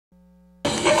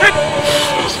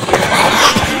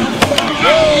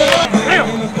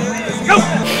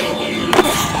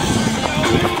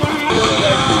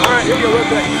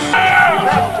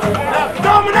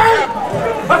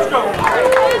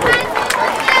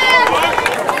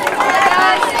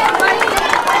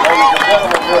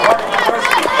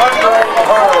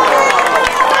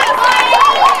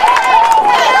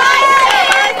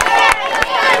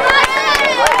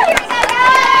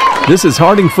This is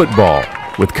Harding Football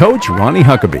with Coach Ronnie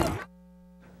Huckeba.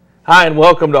 Hi, and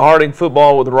welcome to Harding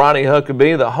Football with Ronnie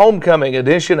Huckeba, the homecoming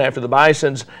edition after the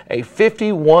Bisons a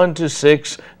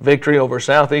 51-6 victory over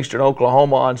Southeastern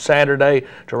Oklahoma on Saturday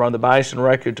to run the Bison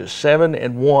record to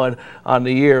 7-1 on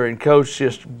the year. And Coach,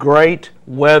 just great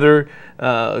weather,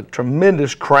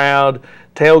 tremendous crowd.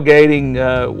 Tailgating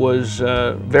was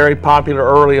very popular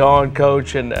early on,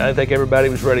 Coach, and I think everybody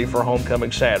was ready for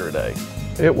homecoming Saturday.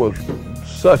 It was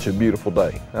such a beautiful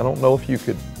day. I don't know if you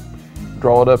could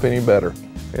draw it up any better.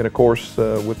 And of course,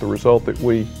 with the result that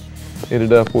we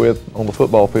ended up with on the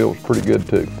football field was pretty good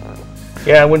too.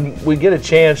 Yeah, when we get a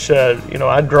chance,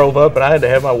 I drove up and I had to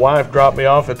have my wife drop me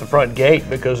off at the front gate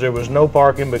because there was no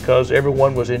parking because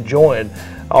everyone was enjoying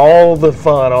all the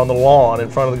fun on the lawn in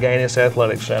front of the Gaines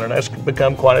Athletic Center. And that's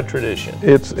become quite a tradition.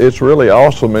 It's really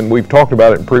awesome, and we've talked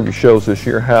about it in previous shows this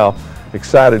year how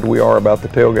excited we are about the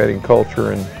tailgating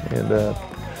culture and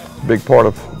big part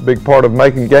of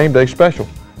making game day special.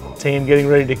 Team getting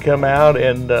ready to come out,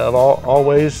 and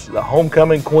always the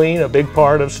homecoming queen, a big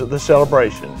part of the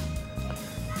celebration.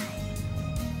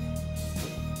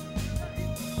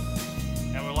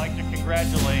 And we'd like to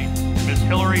congratulate Ms.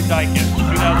 Hillary Dykes, 2014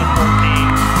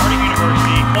 Harding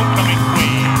University homecoming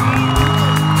queen.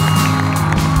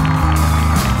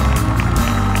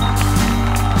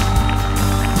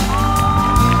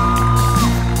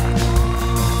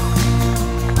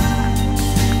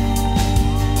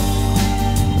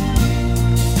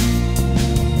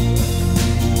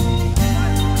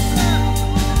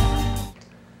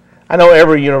 I know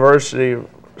every university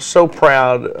is so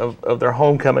proud of their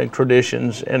homecoming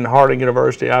traditions, and Harding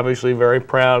University obviously very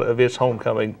proud of its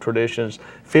homecoming traditions.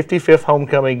 55th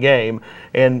homecoming game,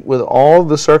 and with all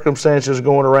the circumstances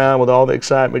going around, with all the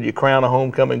excitement, you crown a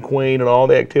homecoming queen and all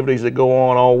the activities that go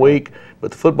on all week,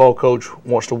 but the football coach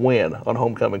wants to win on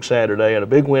homecoming Saturday, and a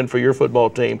big win for your football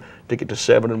team to get to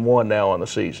 7-1 now on the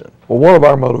season. Well, one of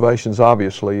our motivations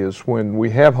obviously is when we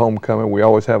have homecoming, we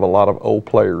always have a lot of old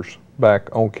players back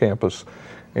on campus,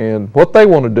 and what they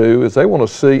want to do is they want to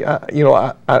see,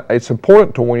 it's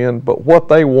important to win, but what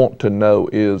they want to know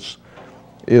is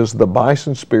the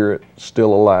Bison spirit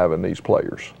still alive in these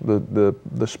players,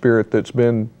 the spirit that's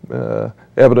been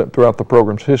evident throughout the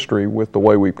program's history with the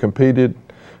way we've competed,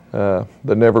 the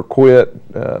never quit,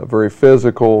 very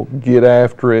physical, get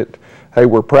after it. Hey,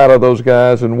 we're proud of those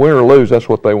guys, and win or lose, that's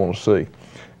what they want to see.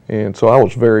 And so I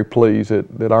was very pleased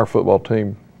that our football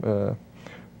team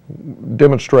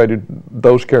demonstrated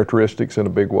those characteristics in a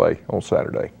big way on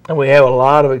Saturday. And we have a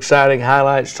lot of exciting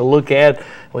highlights to look at.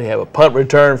 We have a punt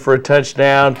return for a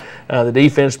touchdown. The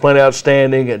defense played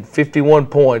outstanding, and 51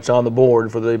 points on the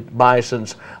board for the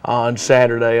Bisons on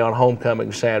Saturday, on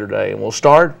homecoming Saturday. And we'll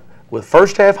start with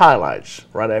first half highlights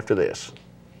right after this.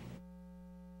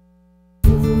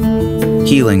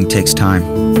 Healing takes time.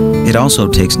 It also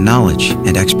takes knowledge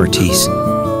and expertise.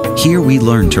 Here we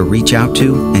learn to reach out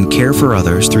to and care for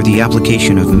others through the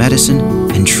application of medicine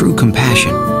and true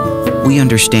compassion. We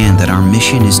understand that our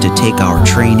mission is to take our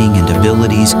training and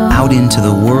abilities out into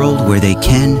the world where they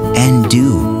can and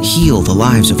do heal the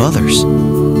lives of others.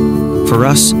 For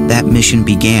us, that mission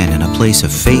began in a place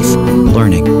of faith,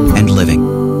 learning, and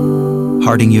living.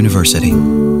 Harding University.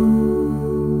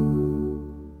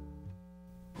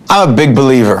 I'm a big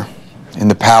believer in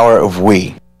the power of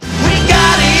we.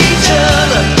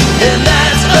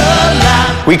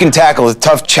 We can tackle the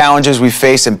tough challenges we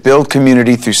face and build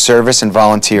community through service and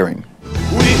volunteering.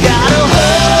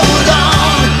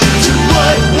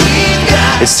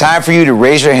 It's time for you to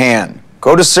raise your hand.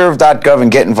 Go to serve.gov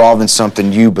and get involved in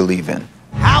something you believe in.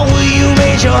 How will you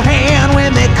raise your hand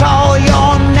when they call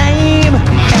your name?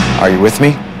 Are you with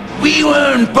me? We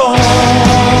weren't born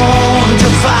to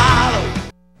follow.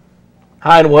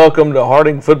 Hi, and welcome to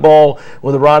Harding Football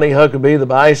with Ronnie Huckeba, the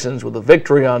Bisons, with a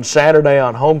victory on Saturday,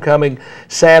 on homecoming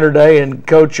Saturday. And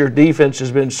Coach, your defense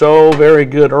has been so very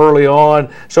good early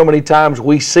on. So many times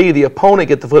we see the opponent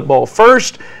get the football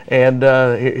first, and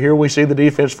here we see the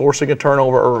defense forcing a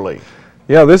turnover early.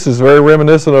 Yeah, this is very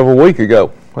reminiscent of a week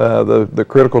ago. The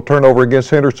critical turnover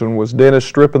against Henderson was Dennis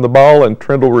stripping the ball and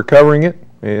Trindle recovering it,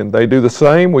 and they do the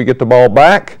same. We get the ball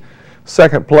back.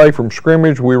 Second play from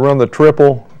scrimmage, we run the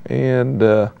triple,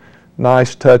 and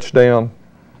nice touchdown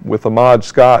with Ahmad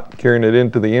Scott carrying it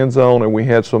into the end zone, and we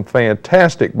had some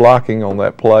fantastic blocking on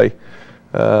that play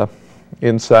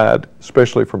inside,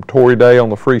 especially from Torrey Day on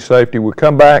the free safety. We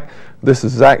come back. This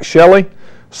is Zach Shelley.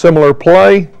 Similar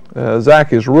play.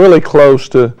 Zach is really close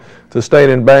to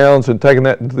staying in bounds and taking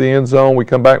that into the end zone. We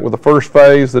come back with the first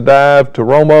phase, the dive to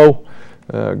Romo.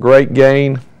 Great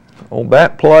gain on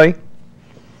that play.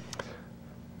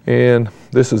 And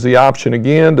this is the option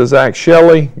again to Zach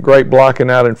Shelley. Great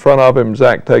blocking out in front of him.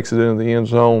 Zach takes it into the end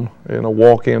zone in a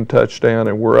walk-in touchdown,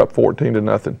 and we're up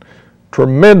 14-0.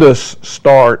 Tremendous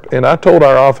start. And I told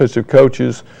our offensive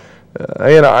coaches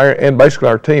and basically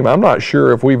our team, I'm not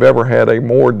sure if we've ever had a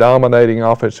more dominating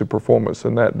offensive performance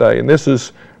than that day. And this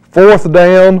is 4th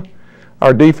down.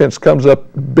 Our defense comes up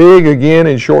big again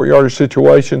in short yardage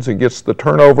situations and gets the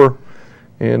turnover.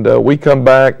 And we come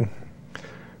back,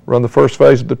 run the first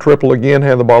phase of the triple again,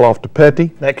 hand the ball off to Petty.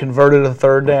 That converted a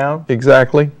 3rd down.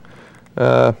 Exactly.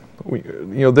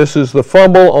 This is the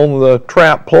fumble on the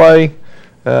trap play.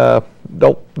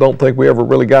 Don't think we ever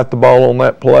really got the ball on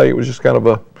that play. It was just kind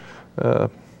of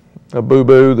a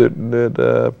boo-boo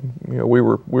that we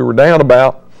were down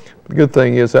about. The good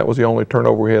thing is that was the only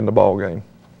turnover we had in the ball game.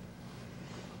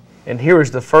 And here is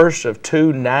the first of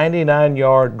 2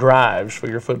 99-yard drives for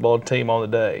your football team on the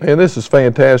day. And this is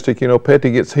fantastic.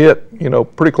 Petty gets hit,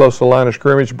 pretty close to the line of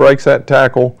scrimmage, breaks that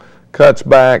tackle, cuts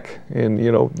back, and,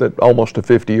 that almost a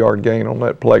 50-yard gain on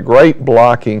that play. Great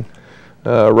blocking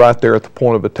right there at the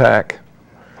point of attack.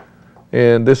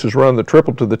 And this is run the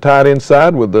triple to the tight end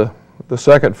side with the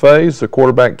second phase, the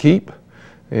quarterback keep.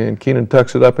 And Keenan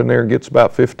tucks it up in there and gets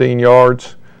about 15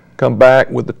 yards. Come back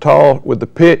with the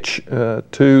pitch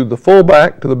to the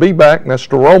fullback, to the B-back, and that's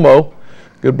Romo.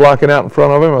 Good blocking out in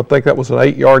front of him. I think that was an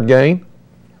 8-yard gain.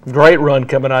 Great run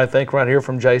coming, I think, right here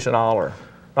from Jason Aller.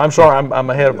 I'm sorry, I'm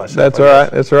ahead of myself. That's all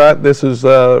right. That's all right. This is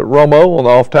Romo on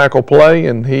the off-tackle play,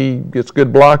 and he gets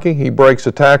good blocking. He breaks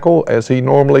a tackle, as he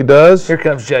normally does. Here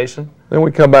comes Jason. Then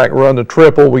we come back and run the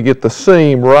triple. We get the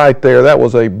seam right there. That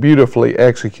was a beautifully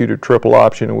executed triple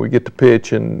option, and we get the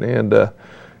pitch, and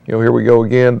here we go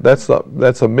again. That's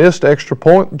a missed extra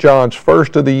point. John's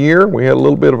first of the year. We had a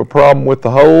little bit of a problem with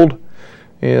the hold,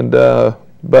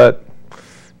 but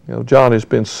John has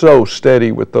been so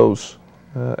steady with those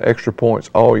extra points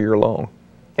all year long.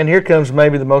 And here comes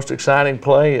maybe the most exciting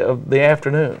play of the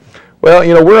afternoon. Well,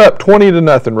 we're up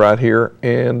 20-0 right here,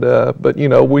 and but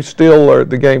we still are.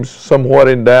 The game's somewhat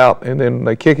in doubt, and then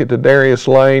they kick it to Darius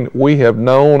Lane. We have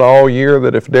known all year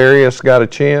that if Darius got a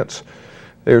chance,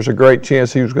 there's a great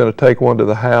chance he was going to take one to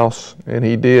the house, and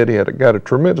he did. He got a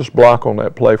tremendous block on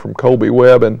that play from Colby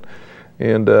Webb and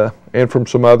from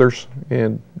some others.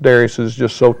 And Darius is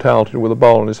just so talented with the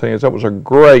ball in his hands. That was a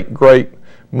great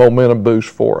momentum boost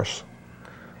for us.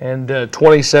 And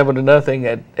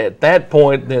 27-0 at that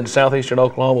point, then Southeastern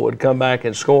Oklahoma would come back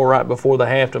and score right before the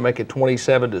half to make it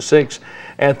 27-6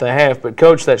 at the half. But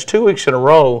Coach, that's 2 weeks in a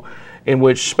row in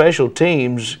which special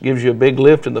teams gives you a big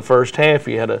lift in the first half.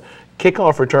 You had a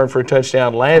kickoff return for a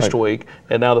touchdown last week,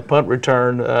 and now the punt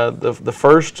return, the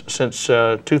first since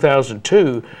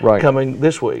 2002, coming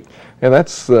this week. And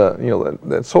that's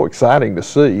that's so exciting to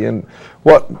see. And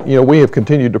what we have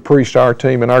continued to preach to our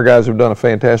team, and our guys have done a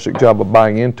fantastic job of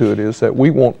buying into it, is that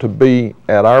we want to be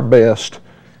at our best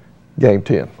game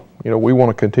 10. We want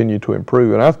to continue to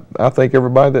improve. And I think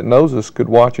everybody that knows us could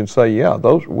watch and say, yeah,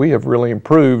 we have really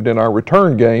improved in our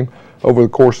return game over the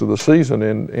course of the season,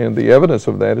 and the evidence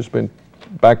of that has been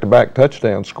back-to-back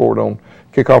touchdowns scored on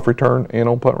kickoff return and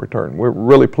on punt return. We're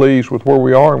really pleased with where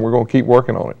we are, and we're going to keep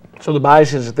working on it. So the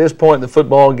Bisons at this point in the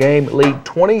football game lead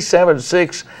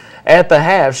 27-6 at the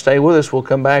half. Stay with us. We'll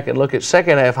come back and look at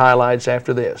second half highlights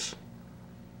after this.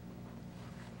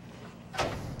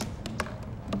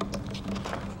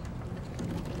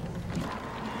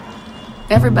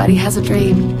 Everybody has a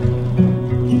dream.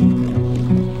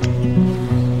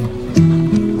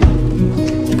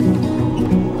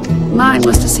 Mine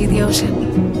was to see the ocean.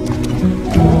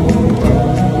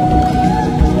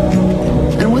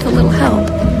 And with a little help,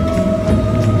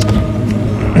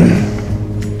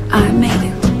 I made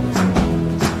it.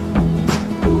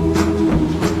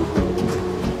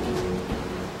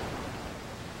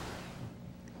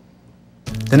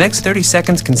 The next 30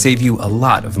 seconds can save you a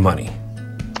lot of money.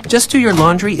 Just do your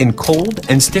laundry in cold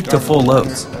and stick to full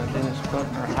loads.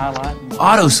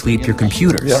 Auto-sleep your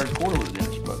computers.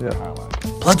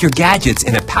 Plug your gadgets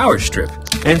in a power strip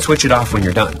and switch it off when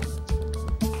you're done.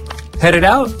 Headed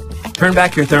out? Turn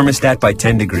back your thermostat by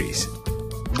 10 degrees.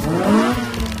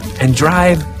 And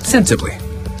drive sensibly.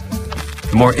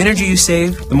 The more energy you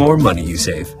save, the more money you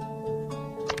save.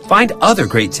 Find other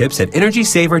great tips at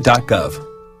energysaver.gov.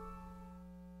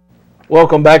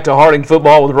 Welcome back to Harding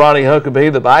Football with Ronnie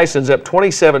Huckeba. The Bisons up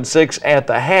 27-6 at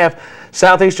the half.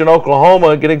 Southeastern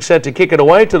Oklahoma getting set to kick it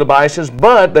away to the Bisons,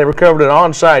 but they recovered an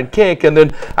onside kick. And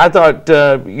then I thought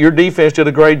your defense did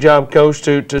a great job, Coach,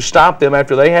 to stop them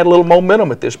after they had a little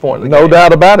momentum at this point in the game. No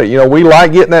doubt about it. We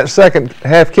like getting that second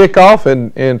half kickoff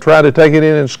and try to take it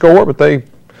in and score, but they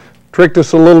tricked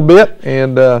us a little bit,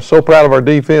 and so proud of our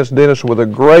defense. Dennis with a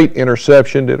great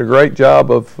interception, did a great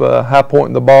job of high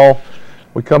pointing the ball.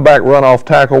 We come back, run off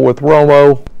tackle with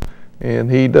Romo, and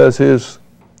he does his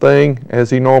thing as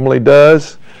he normally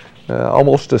does.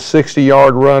 Almost a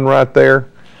 60-yard run right there.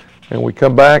 And we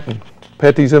come back, and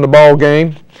Petty's in the ball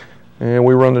game, and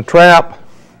we run the trap,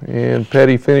 and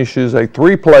Petty finishes a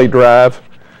 3-play drive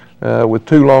with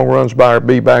 2 long runs by our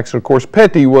B-backs. And of course,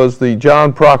 Petty was the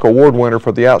John Prock Award winner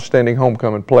for the Outstanding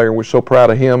Homecoming Player. We're so proud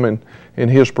of him and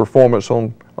his performance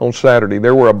on Saturday.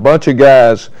 There were a bunch of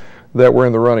guys that were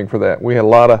in the running for that. We had a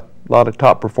lot of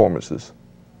top performances.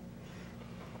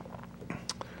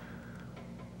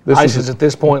 Bison's at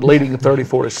this point leading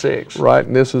 34-6. Right,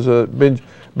 and this is a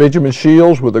Benjamin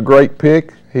Shields with a great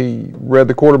pick. He read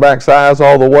the quarterback's eyes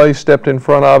all the way, stepped in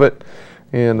front of it,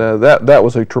 and that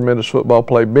was a tremendous football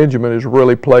play. Benjamin has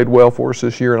really played well for us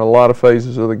this year in a lot of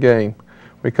phases of the game.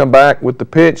 We come back with the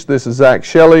pitch. This is Zach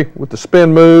Shelley with the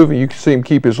spin move, and you can see him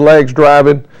keep his legs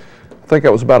driving. I think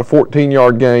that was about a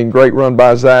 14-yard gain. Great run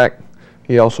by Zach.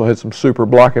 He also had some super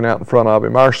blocking out in front of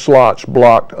him. Our slots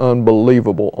blocked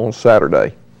unbelievable on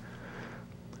Saturday.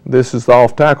 This is the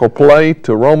off-tackle play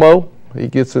to Romo. He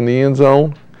gets in the end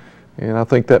zone, and I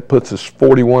think that puts us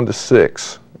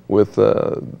 41-6 with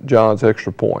John's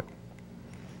extra point.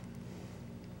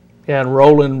 Yeah, and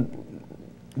rolling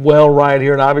well right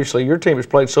here, and obviously your team has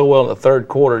played so well in the third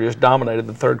quarter, just dominated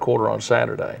the third quarter on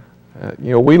Saturday.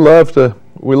 You know, we love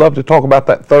to talk about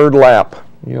that third lap.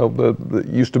 You know, the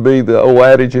used to be the old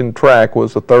adage in track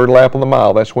was the third lap on the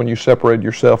mile. That's when you separated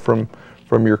yourself from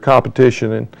your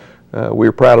competition, and we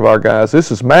were proud of our guys. This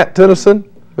is Matt Tennyson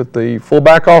with the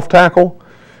fullback off tackle.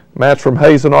 Matt's from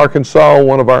Hazen, Arkansas,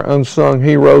 one of our unsung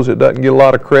heroes. It doesn't get a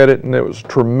lot of credit, and it was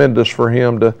tremendous for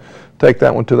him to take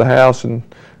that one to the house. And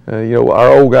you know, our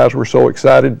old guys were so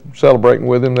excited celebrating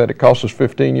with him that it cost us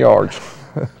 15 yards.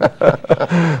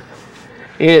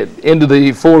 Into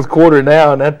the fourth quarter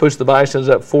now, and that puts the Bisons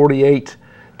up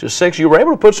 48-6. You were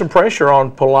able to put some pressure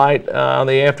on Polite on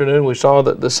the afternoon. We saw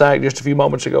the sack just a few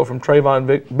moments ago from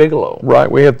Trayvon Bigelow. Right,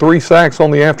 we had 3 sacks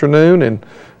on the afternoon, and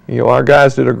you know, our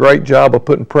guys did a great job of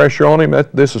putting pressure on him.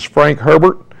 This is Frank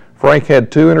Herbert. Frank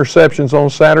had 2 interceptions on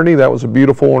Saturday. That was a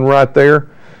beautiful one right there.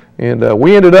 And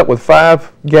we ended up with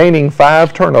gaining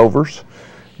 5 turnovers,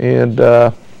 and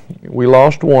we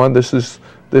lost 1. This is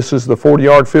the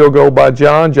 40-yard field goal by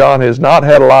John. John has not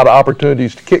had a lot of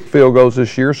opportunities to kick field goals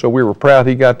this year, so we were proud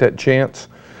he got that chance.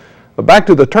 But back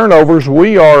to the turnovers,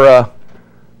 we are,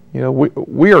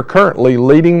 we are currently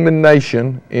leading the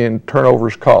nation in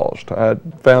turnovers caused. I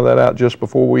found that out just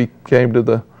before we came to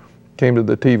the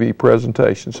TV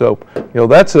presentation. So, you know,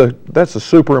 that's a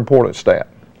super important stat.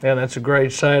 Yeah, that's a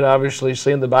great sight, obviously,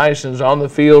 seeing the Bisons on the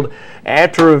field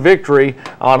after a victory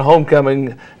on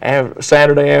homecoming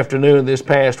Saturday afternoon this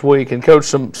past week. And, Coach,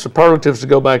 some superlatives to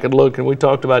go back and look. And we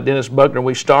talked about Dennis Buckner.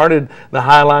 We started the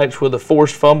highlights with a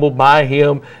forced fumble by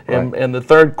him. And, Right. and the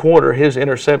third quarter, his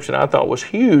interception, I thought, was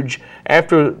huge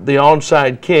after the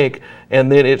onside kick.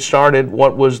 And then it started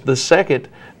what was the second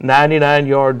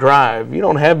 99-yard drive. You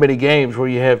don't have many games where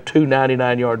you have 2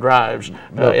 99-yard drives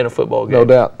in a football game. No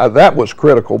doubt. That was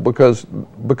critical because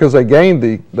they gained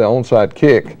the onside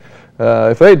kick.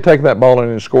 If they had taken that ball in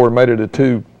and scored and made it a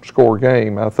 2-score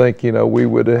game, I think, you know,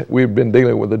 we'd been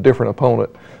dealing with a different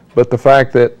opponent. But the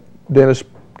fact that Dennis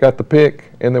got the pick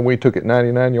and then we took it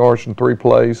 99 yards in 3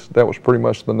 plays, that was pretty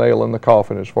much the nail in the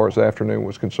coffin as far as the afternoon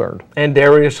was concerned. And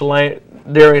Darius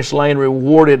Lane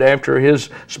rewarded after his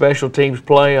special teams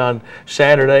play on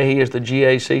Saturday. He is the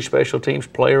GAC Special Teams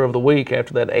Player of the Week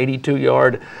after that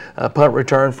 82-yard punt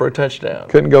return for a touchdown.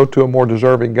 Couldn't go to a more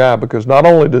deserving guy because not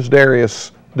only does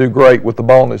Darius do great with the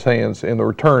ball in his hands in the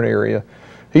return area,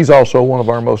 he's also one of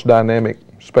our most dynamic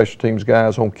special teams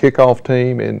guys on kickoff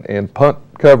team and punt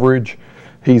coverage.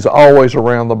 He's always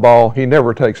around the ball. He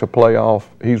never takes a play off.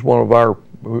 He's one of our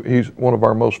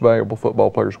most valuable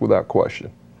football players without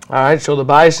question. All right, so the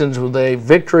Bisons with a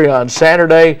victory on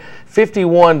Saturday,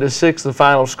 51-6 the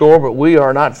final score, but we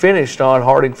are not finished on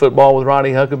Harding football with Ronnie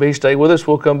Huckeba. Stay with us.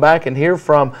 We'll come back and hear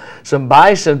from some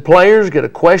Bison players, get a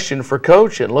question for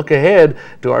Coach, and look ahead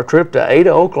to our trip to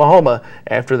Ada, Oklahoma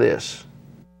after this.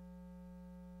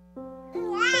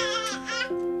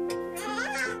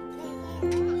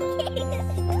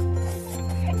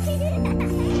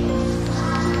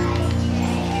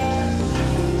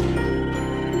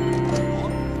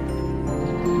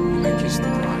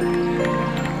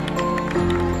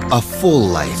 A full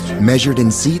life, measured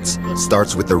in seats,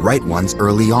 starts with the right ones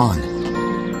early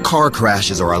on. Car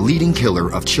crashes are a leading killer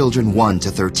of children 1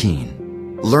 to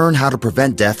 13. Learn how to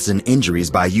prevent deaths and injuries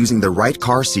by using the right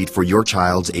car seat for your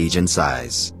child's age and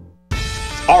size.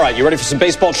 All right, you ready for some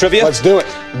baseball trivia? Let's do it.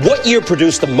 What year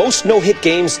produced the most no-hit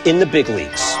games in the big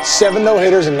leagues? 7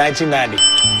 no-hitters in 1990.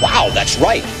 Wow, that's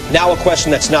right. Now a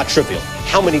question that's not trivial.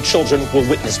 How many children will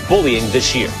witness bullying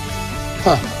this year?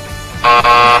 Huh.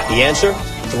 The answer?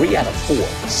 3 out of 4.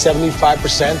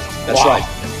 75%? That's right.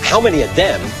 How many of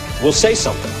them will say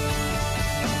something?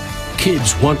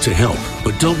 Kids want to help,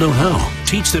 but don't know how.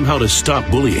 Teach them how to stop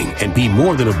bullying and be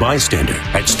more than a bystander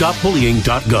at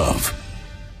stopbullying.gov.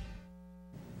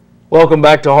 Welcome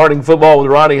back to Harding Football with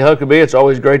Ronnie Huckeba. It's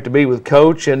always great to be with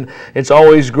Coach, and it's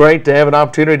always great to have an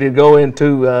opportunity to go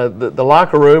into the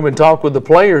locker room and talk with the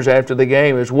players after the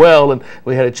game as well. And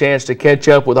we had a chance to catch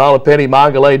up with Alapeti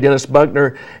Magale, Dennis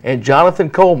Buckner, and Jonathan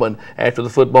Coleman after the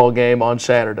football game on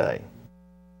Saturday.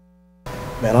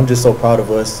 Man, I'm just so proud of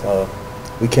us.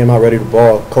 We came out ready to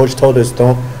ball. Coach told us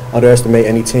don't underestimate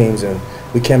any teams, and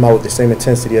we came out with the same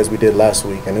intensity as we did last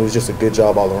week, and it was just a good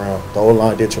job all around. The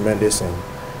O-line did tremendous, and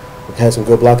we had some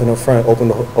good blocking up front, opened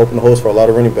the holes for a lot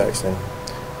of running backs, and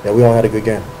yeah, we all had a good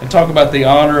game. And talk about the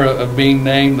honor of being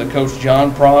named the Coach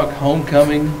John Prock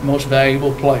Homecoming Most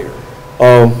Valuable Player.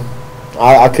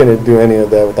 I couldn't do any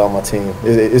of that without my team.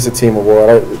 It's a team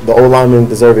award. The O-linemen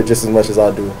deserve it just as much as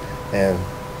I do, and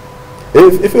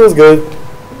it feels good.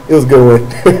 It was a good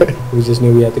win. We just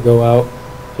knew we had to go out,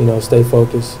 stay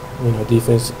focused.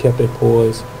 Defense kept their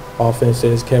poise,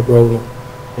 offenses kept rolling,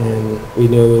 and we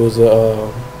knew it was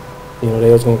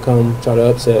they was going to come try to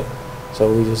upset.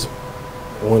 So we just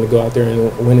wanted to go out there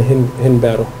and win a hidden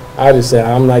battle. I just said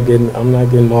I'm not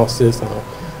getting lost this time.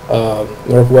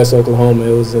 Northwest Oklahoma,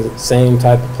 it was the same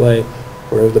type of play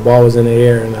where the ball was in the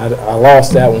air, and I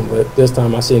lost that one. But this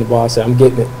time I seen the ball, I said I'm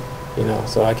getting it.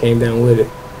 So I came down with it.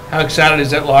 How excited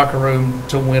is that locker room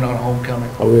to win on homecoming?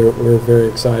 We're very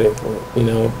excited.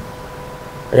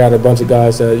 I got a bunch of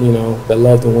guys that that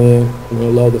love to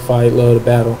win, love to fight, love to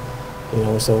battle.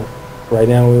 So right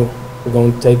now we're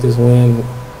going to take this win,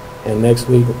 and next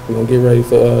week we're going to get ready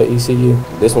for ECU.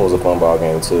 This one was a fun ball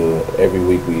game too. Every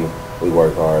week we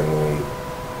work hard and we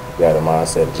got a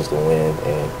mindset of just to win.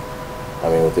 And I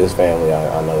mean, with this family,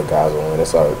 I know the guys will win.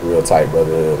 It's a real tight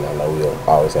brotherhood, and I know we'll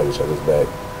always have each other's back.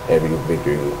 Every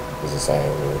victory is the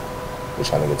same. We're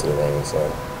trying to get to the ring.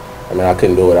 So, I mean, I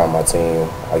couldn't do it without my team.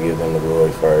 I give them the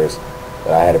glory first.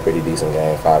 But I had a pretty decent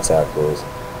game, 5 tackles.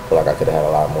 I feel like I could have had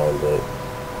a lot more, but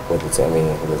with the team,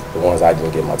 the ones I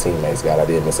didn't get, my teammates got. I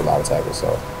did miss a lot of tackles,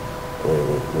 so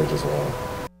we're just winning.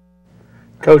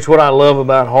 Coach, what I love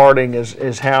about Harding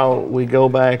is how we go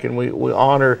back and we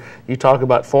honor, you talk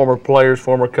about former players,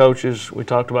 former coaches. We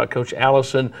talked about Coach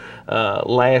Allison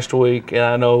last week, and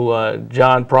I know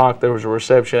John Prock, there was a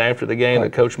reception after the game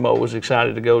that Coach Mo was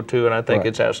excited to go to, and I think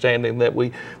it's outstanding that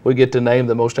we get to name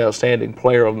the most outstanding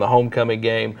player of the homecoming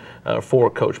game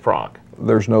for Coach Prock.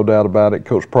 There's no doubt about it.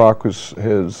 Coach Prock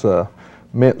has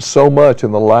meant so much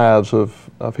in the lives of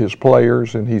his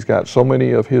players, and he's got so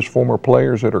many of his former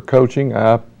players that are coaching.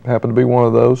 I happen to be one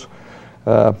of those.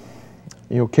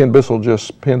 Ken Bissell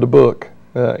just penned a book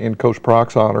in Coach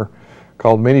Prock's honor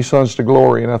called Many Sons to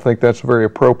Glory, and I think that's very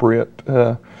appropriate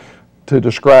to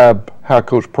describe how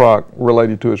Coach Prock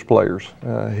related to his players.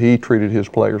 He treated his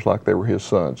players like they were his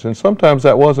sons, and sometimes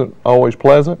that wasn't always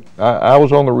pleasant. I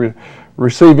was on the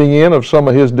receiving end of some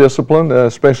of his discipline,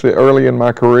 especially early in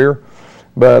my career.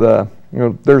 But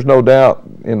there's no doubt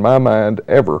in my mind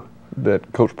ever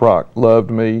that Coach Prock loved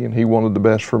me and he wanted the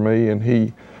best for me, and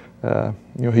he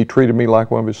treated me like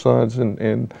one of his sons.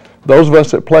 And those of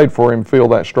us that played for him feel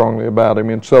that strongly about him.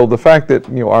 And so the fact that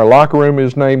our locker room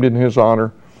is named in his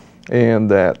honor, and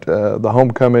that the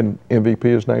homecoming MVP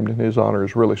is named in his honor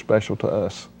is really special to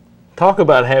us. Talk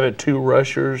about having 2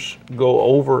 rushers go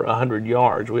over 100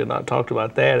 yards. We had not talked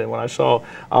about that. And when I saw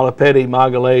Alapeti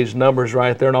Magale's numbers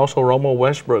right there, and also Romo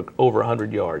Westbrook over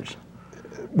 100 yards.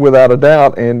 Without a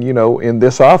doubt. And, in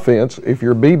this offense, if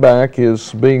your B-back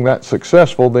is being that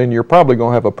successful, then you're probably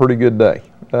going to have a pretty good day.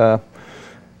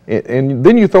 And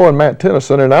then you throw in Matt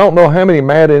Tennyson, and I don't know how many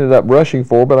Matt ended up rushing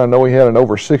for, but I know he had an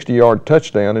over 60-yard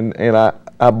touchdown. And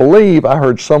I believe I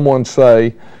heard someone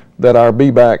say that our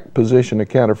B-back position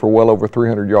accounted for well over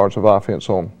 300 yards of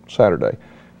offense on Saturday.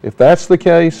 If that's the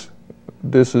case,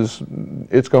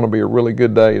 it's going to be a really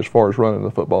good day as far as running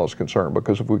the football is concerned,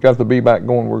 because if we've got the B-back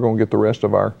going, we're going to get the rest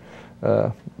of our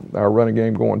running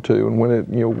game going too. And when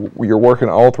you're working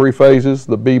all 3 phases,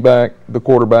 the B-back, the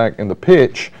quarterback, and the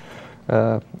pitch,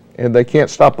 and they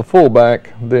can't stop the fullback,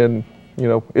 then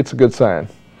it's a good sign.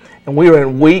 And we are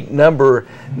in week number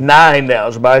 9 now.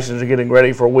 As Bisons are getting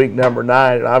ready for week number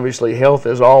 9. And obviously health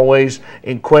is always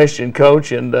in question,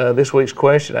 Coach. And this week's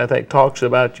question, I think, talks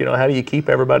about, how do you keep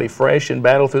everybody fresh and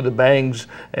battle through the bangs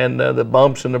and the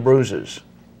bumps and the bruises?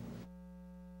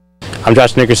 I'm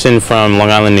Josh Nickerson from Long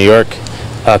Island, New York.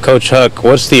 Coach Huck,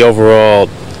 what's the overall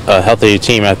health of your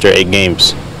team after 8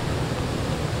 games?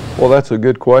 Well, that's a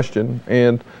good question,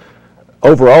 and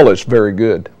overall it's very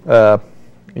good. You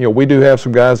know, we do have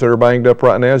some guys that are banged up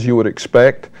right now, as you would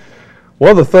expect.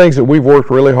 One of the things that we've worked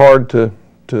really hard to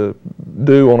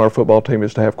do on our football team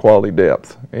is to have quality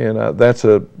depth, and that's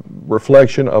a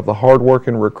reflection of the hard work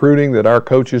and recruiting that our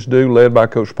coaches do, led by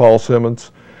Coach Paul Simmons.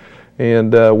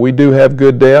 And we do have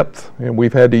good depth, and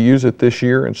we've had to use it this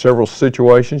year in several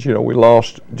situations. You know, we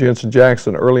lost Jensen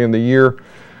Jackson early in the year.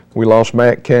 We lost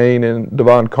Matt Cain and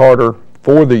Devon Carter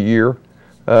for the year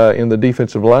in the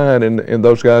defensive line, and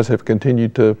those guys have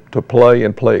continued to play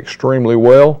and play extremely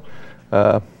well.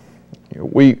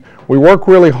 We work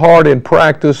really hard in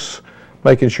practice,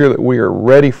 making sure that we are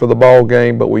ready for the ball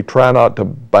game, but we try not to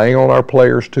bang on our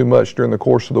players too much during the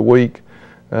course of the week.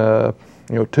 You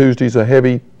know, Tuesday's a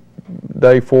heavy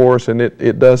day for us, and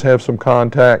it does have some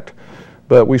contact,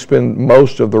 but we spend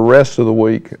most of the rest of the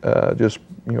week just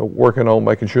working on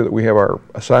making sure that we have our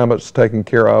assignments taken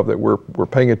care of, that we're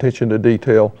paying attention to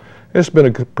detail. It's been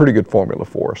a pretty good formula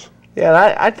for us. Yeah,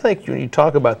 and I think when you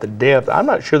talk about the depth, I'm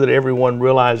not sure that everyone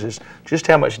realizes just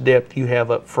how much depth you have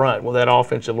up front with that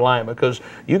offensive line, because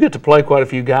you get to play quite a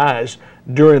few guys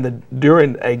during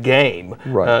a game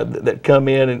that come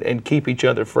in and keep each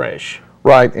other fresh.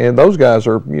 Right, and those guys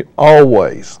are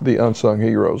always the unsung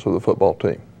heroes of the football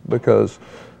team, because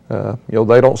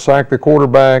they don't sack the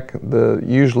quarterback.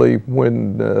 Usually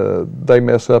when they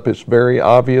mess up, it's very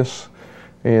obvious,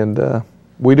 and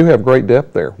we do have great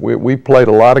depth there. We played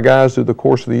a lot of guys through the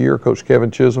course of the year. Coach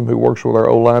Kevin Chisholm, who works with our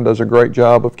O-line, does a great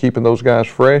job of keeping those guys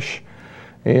fresh.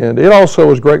 And it also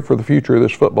is great for the future of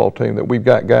this football team that we've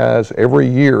got guys every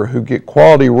year who get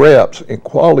quality reps in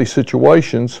quality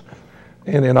situations.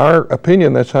 And in our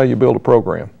opinion, that's how you build a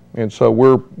program. And so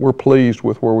we're pleased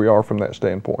with where we are from that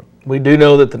standpoint. We do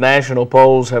know that the national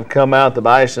polls have come out. The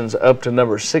Bison's up to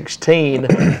number 16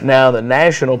 now, the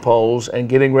national polls, and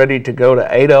getting ready to go to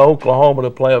Ada, Oklahoma to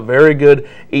play a very good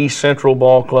East Central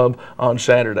ball club on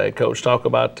Saturday. Coach, talk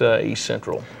about East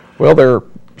Central. Well, they're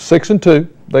 6-2.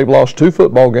 They've lost 2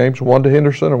 football games, one to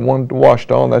Henderson and one to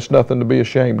Washington. That's nothing to be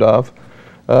ashamed of.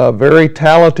 Very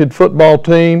talented football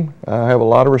team. I have a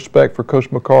lot of respect for Coach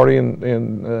McCarty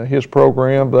and his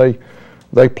program.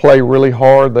 They play really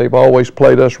hard. They've always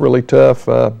played us really tough.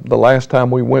 The last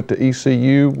time we went to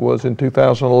ECU was in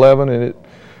 2011, and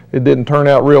it didn't turn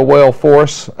out real well for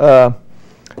us.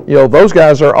 Those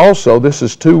guys are also, this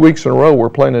is 2 weeks in a row we're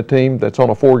playing a team that's on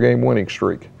a 4-game winning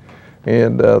streak.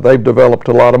 And they've developed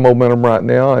a lot of momentum right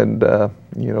now, and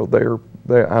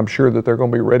I'm sure that they're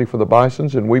going to be ready for the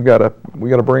Bisons, and we got to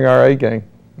bring our A game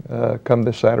come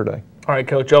this Saturday. All right,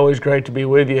 Coach, always great to be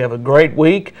with you. Have a great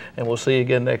week, and we'll see you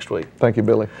again next week. Thank you,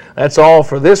 Billy. That's all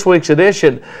for this week's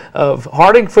edition of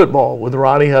Harding Football with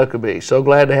Ronnie Huckeba. So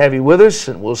glad to have you with us,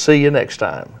 and we'll see you next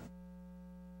time.